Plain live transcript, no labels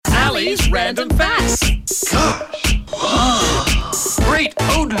Holly's Random Facts. Gosh. Great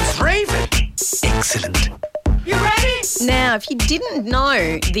Odin's Raven. Excellent. You ready? Now, if you didn't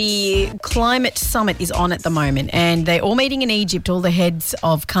know, the climate summit is on at the moment, and they're all meeting in Egypt, all the heads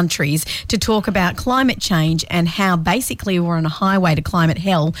of countries, to talk about climate change and how basically we're on a highway to climate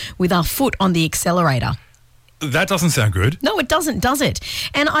hell with our foot on the accelerator. That doesn't sound good. No, it doesn't, does it?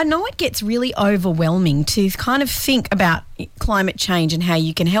 And I know it gets really overwhelming to kind of think about climate change and how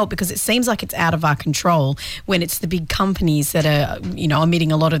you can help, because it seems like it's out of our control when it's the big companies that are,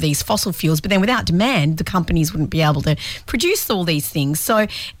 emitting a lot of these fossil fuels. But then without demand, the companies wouldn't be able to produce all these things. So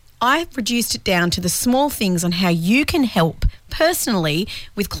I've reduced it down to the small things on how you can help personally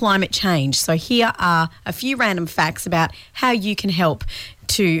with climate change. So here are a few random facts about how you can help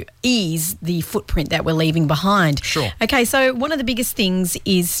to ease the footprint that we're leaving behind. Sure. Okay, so one of the biggest things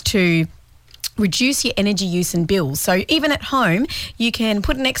is to reduce your energy use and bills. So even at home, you can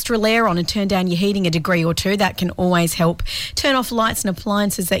put an extra layer on and turn down your heating a degree or two. That can always help. Turn off lights and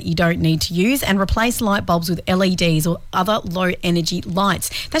appliances that you don't need to use, and replace light bulbs with LEDs or other low energy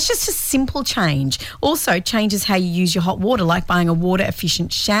lights. That's just a simple change. Also changes how you use your hot water, like buying a water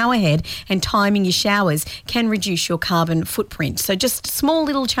efficient shower head and timing your showers can reduce your carbon footprint. So just small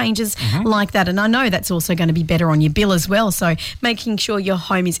little changes like that. And I know that's also going to be better on your bill as well. So making sure your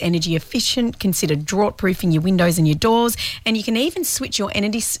home is energy efficient. Consider drought-proofing your windows and your doors, and you can even switch your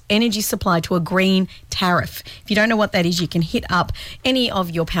energy supply to a green tariff. If you don't know what that is, you can hit up any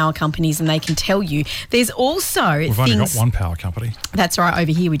of your power companies and they can tell you. There's also We've only got one power company. That's right,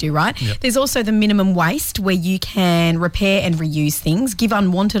 over here we do, right? Yep. There's also the minimum waste, where you can repair and reuse things, give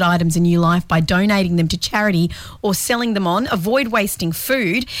unwanted items a new life by donating them to charity or selling them on, avoid wasting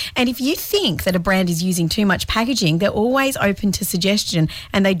food. And if you think that a brand is using too much packaging, they're always open to suggestion,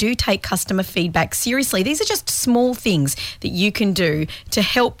 and they do take customer feedback seriously. These are just small things that you can do to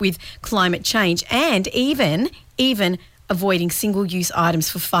help with climate change, and even avoiding single-use items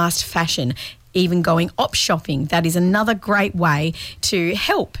for fast fashion, even going op shopping. That is another great way to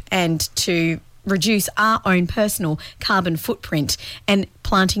help and to reduce our own personal carbon footprint. And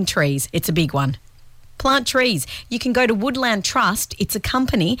planting trees, it's a big one. Plant trees. You can go to Woodland Trust. It's a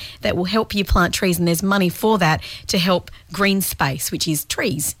company that will help you plant trees, and there's money for that to help green space, which is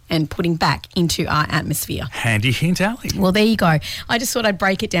trees, and putting back into our atmosphere. Handy hint, Ali. Well, there you go. I just thought I'd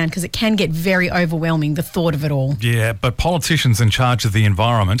break it down because it can get very overwhelming, the thought of it all. Yeah, but politicians in charge of the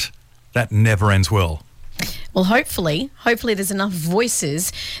environment, that never ends well. Well, hopefully there's enough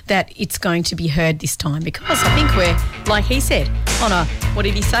voices that it's going to be heard this time, because I think we're, like he said, on a, what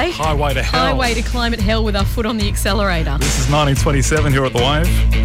did he say? Highway to hell. Highway to climate hell with our foot on the accelerator. This is 1927 here at The Wave.